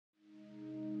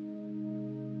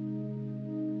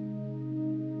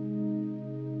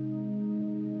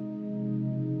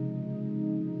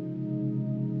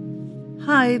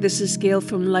Hi, this is Gail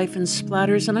from Life in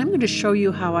Splatters, and I'm going to show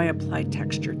you how I apply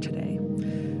texture today.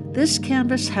 This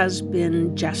canvas has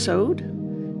been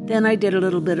gessoed. Then I did a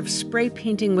little bit of spray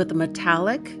painting with a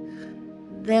metallic.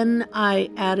 Then I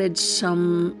added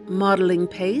some modeling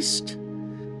paste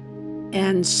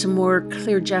and some more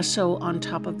clear gesso on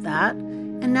top of that.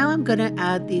 And now I'm going to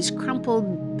add these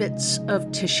crumpled bits of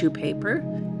tissue paper.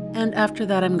 And after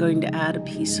that, I'm going to add a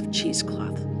piece of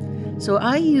cheesecloth. So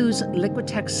I use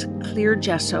liquitex clear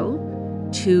gesso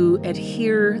to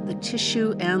adhere the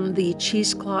tissue and the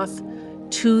cheesecloth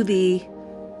to the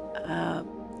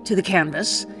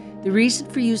canvas. The reason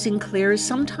for using clear is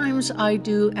sometimes I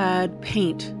do add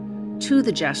paint to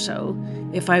the gesso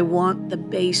if I want the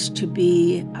base to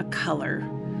be a color.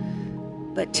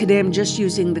 But today I'm just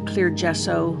using the clear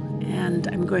gesso, and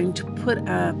I'm going to put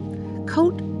a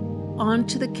coat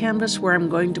onto the canvas where I'm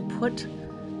going to put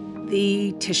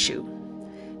the tissue.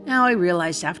 Now I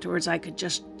realized afterwards I could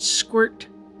just squirt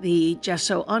the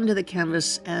gesso onto the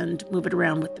canvas and move it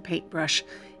around with the paintbrush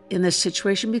in this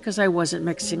situation because I wasn't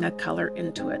mixing a color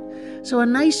into it. So a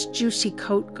nice juicy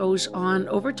coat goes on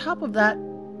over top of that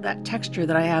texture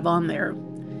that I have on there.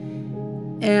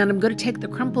 And I'm going to take the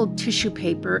crumpled tissue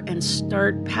paper and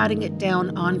start patting it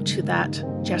down onto that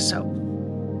gesso.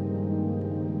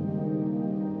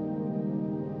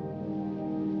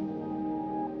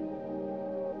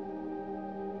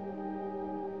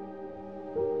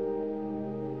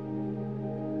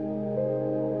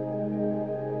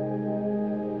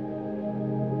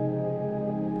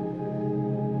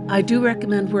 I do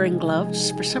recommend wearing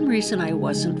gloves. For some reason I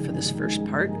wasn't for this first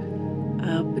part,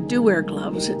 but do wear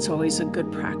gloves. It's always a good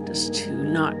practice to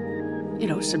not,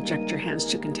 subject your hands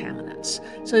to contaminants.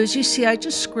 So as you see, I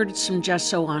just squirted some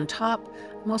gesso on top.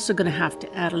 I'm also going to have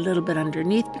to add a little bit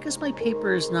underneath because my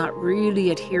paper is not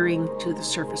really adhering to the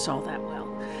surface all that well.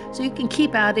 So you can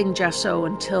keep adding gesso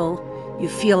until you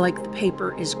feel like the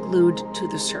paper is glued to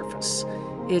the surface.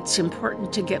 It's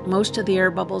important to get most of the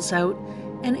air bubbles out.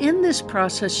 And in this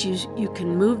process, you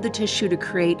can move the tissue to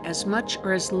create as much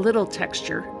or as little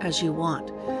texture as you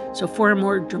want. So for a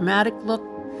more dramatic look,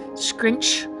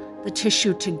 scrunch the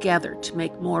tissue together to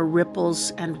make more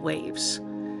ripples and waves.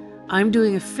 I'm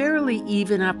doing a fairly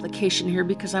even application here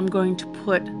because I'm going to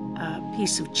put a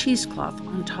piece of cheesecloth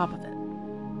on top of it.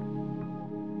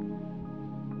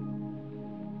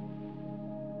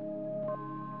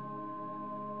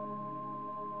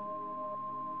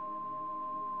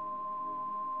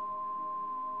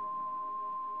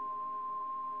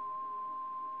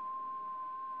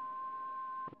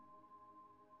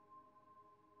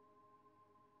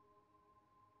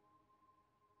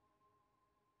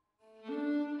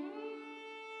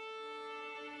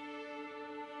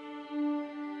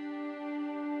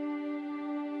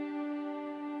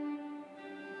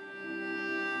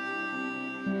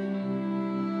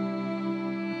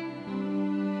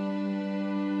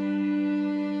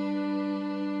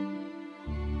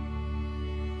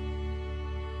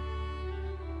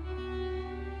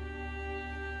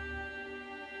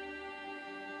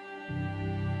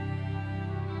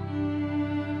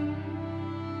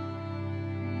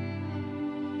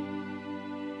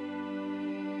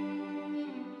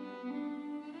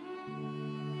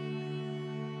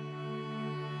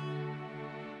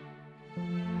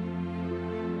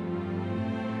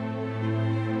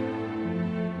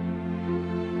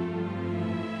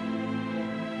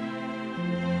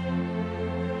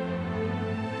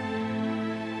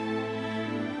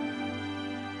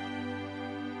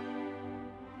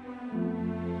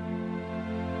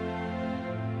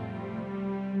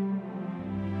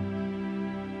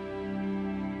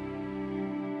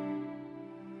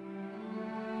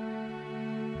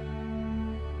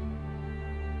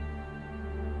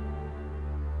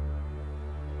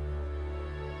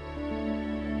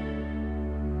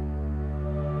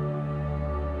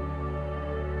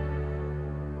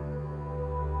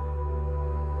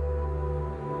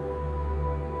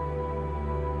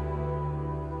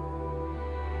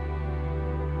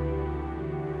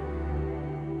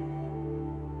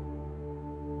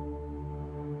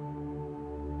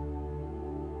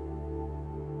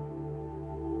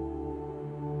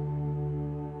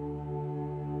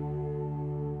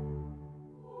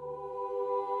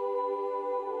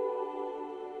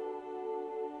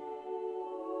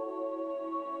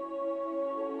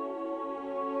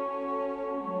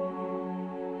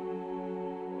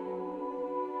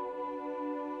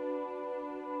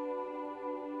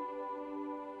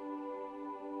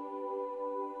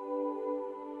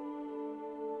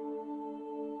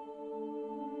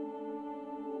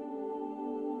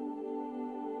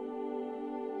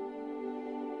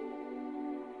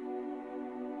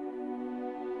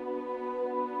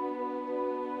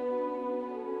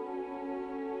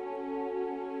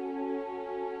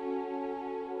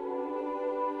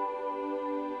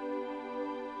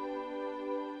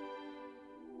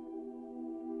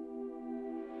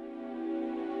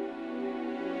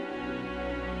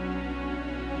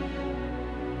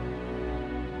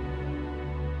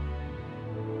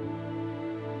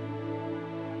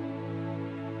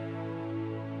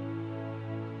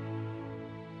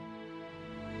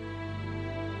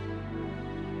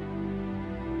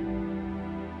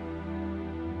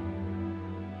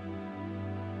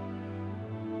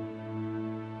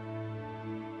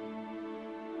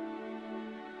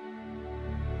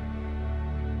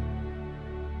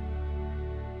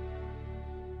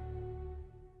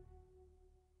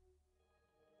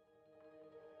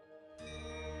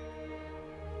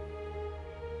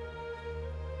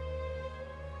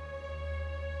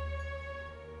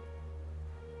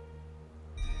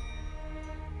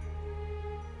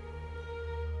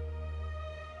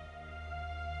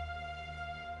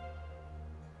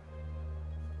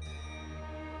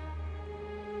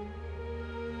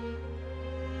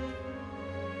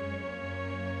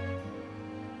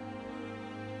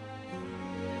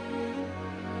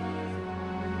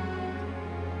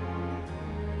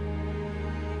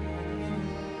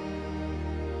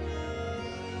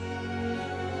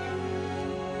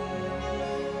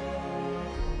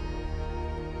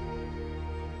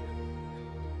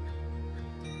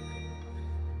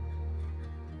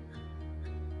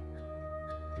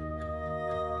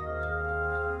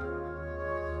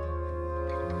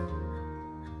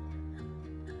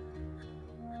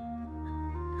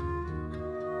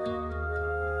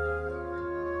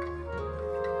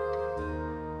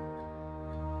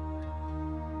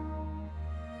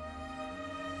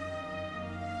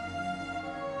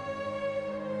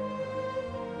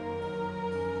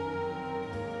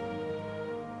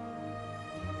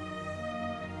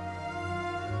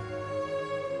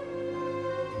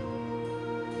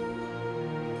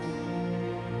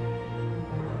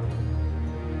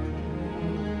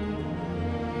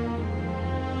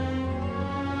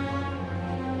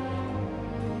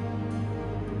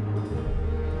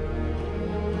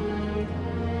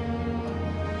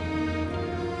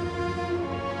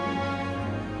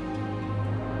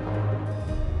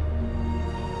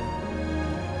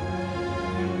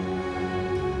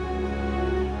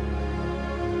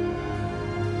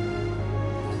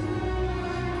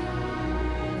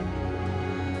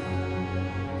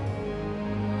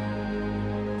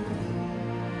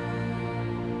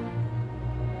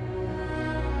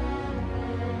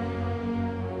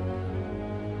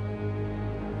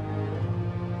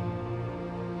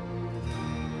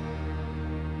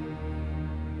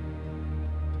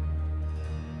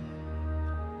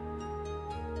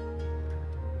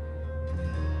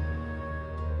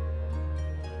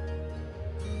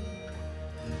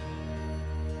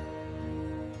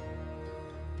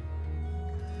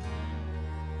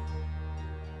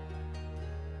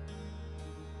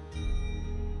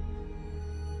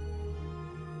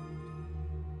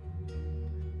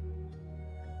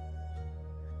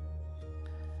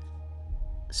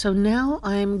 So now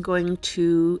I'm going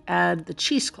to add the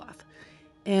cheesecloth.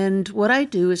 And what I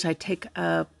do is I take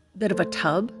a bit of a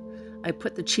tub, I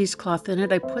put the cheesecloth in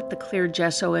it, I put the clear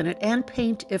gesso in it, and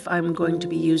paint if I'm going to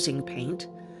be using paint.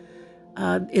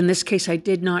 In this case, I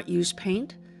did not use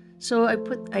paint. So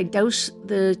I douse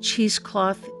the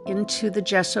cheesecloth into the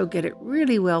gesso, get it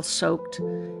really well soaked.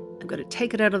 I'm going to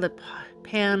take it out of the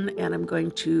pan and I'm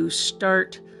going to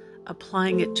start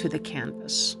applying it to the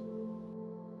canvas.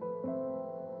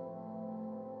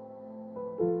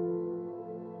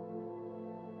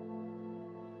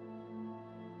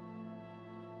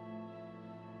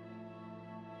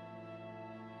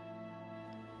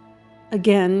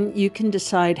 Again, you can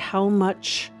decide how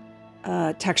much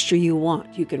texture you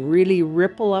want. You can really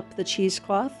ripple up the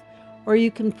cheesecloth, or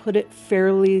you can put it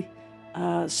fairly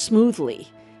smoothly.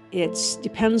 It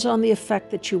depends on the effect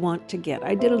that you want to get.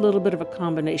 I did a little bit of a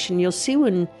combination. You'll see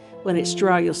when it's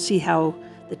dry, you'll see how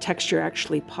the texture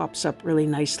actually pops up really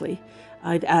nicely.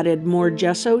 I've added more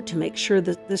gesso to make sure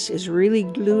that this is really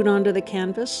glued onto the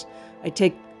canvas. I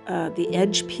take the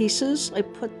edge pieces,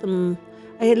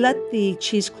 I let the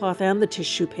cheesecloth and the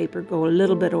tissue paper go a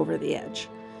little bit over the edge.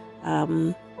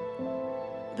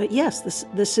 But yes,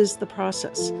 this is the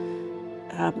process.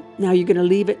 Now you're going to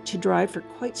leave it to dry for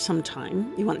quite some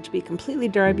time. You want it to be completely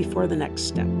dry before the next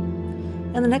step.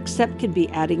 And the next step could be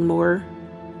adding more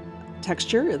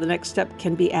texture. The next step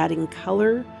can be adding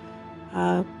color.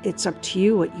 It's up to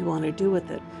you what you want to do with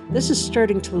it. This is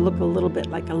starting to look a little bit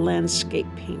like a landscape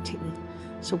painting.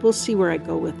 So we'll see where I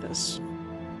go with this.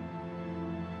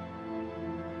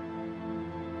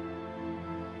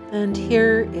 And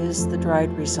here is the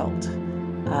dried result.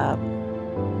 I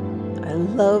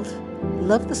love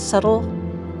the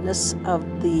subtleness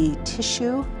of the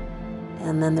tissue,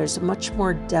 and then there's much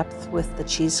more depth with the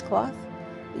cheesecloth.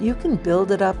 You can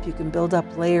build it up, you can build up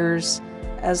layers.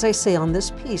 As I say, on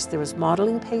this piece, there was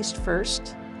modeling paste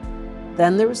first,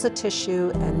 then there was the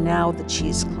tissue, and now the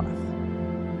cheesecloth.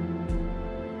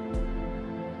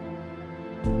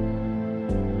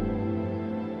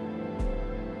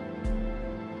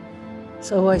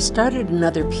 So I started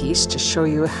another piece to show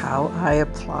you how I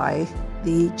apply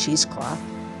the cheesecloth,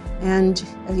 and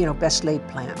best laid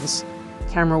plans.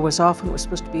 Camera was off when it was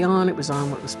supposed to be on, it was on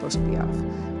when it was supposed to be off.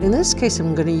 In this case,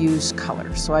 I'm going to use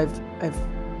color. So I've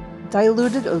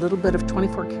diluted a little bit of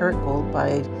 24 karat gold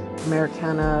by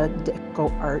Americana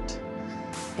Deco Art,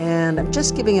 and I'm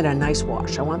just giving it a nice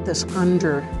wash. I want this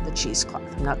under the cheesecloth.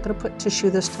 I'm not going to put tissue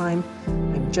this time.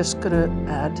 I'm just going to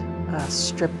add a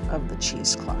strip of the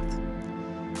cheesecloth.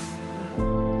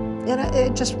 And I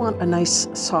just want a nice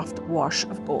soft wash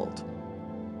of gold.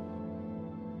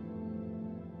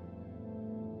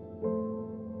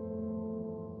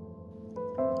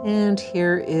 And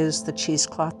here is the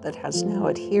cheesecloth that has now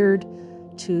adhered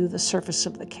to the surface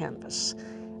of the canvas.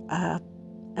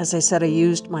 As I said, I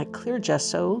used my clear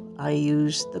gesso. I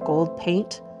used the gold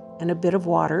paint and a bit of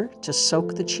water to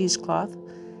soak the cheesecloth.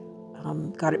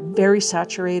 Got it very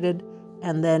saturated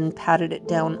and then patted it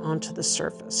down onto the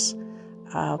surface.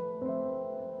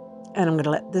 And I'm going to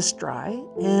let this dry,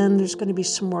 and there's going to be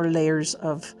some more layers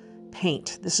of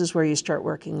paint. This is where you start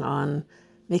working on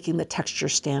making the texture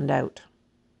stand out.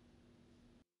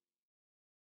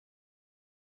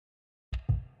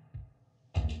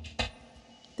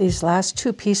 These last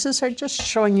two pieces are just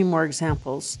showing you more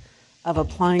examples of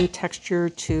applying texture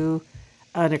to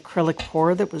an acrylic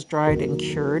pour that was dried and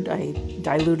cured. I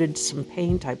diluted some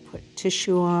paint, I put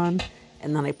tissue on,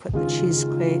 and then I put the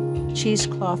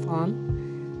cheesecloth on.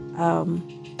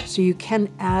 So you can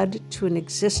add to an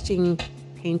existing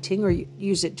painting or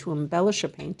use it to embellish a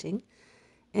painting.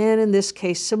 And in this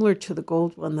case, similar to the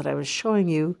gold one that I was showing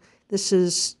you, this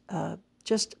is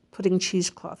just putting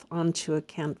cheesecloth onto a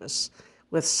canvas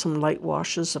with some light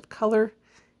washes of color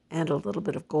and a little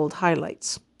bit of gold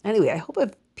highlights. Anyway, I hope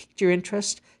I've piqued your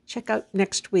interest. Check out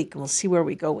next week and we'll see where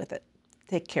we go with it.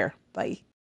 Take care. Bye.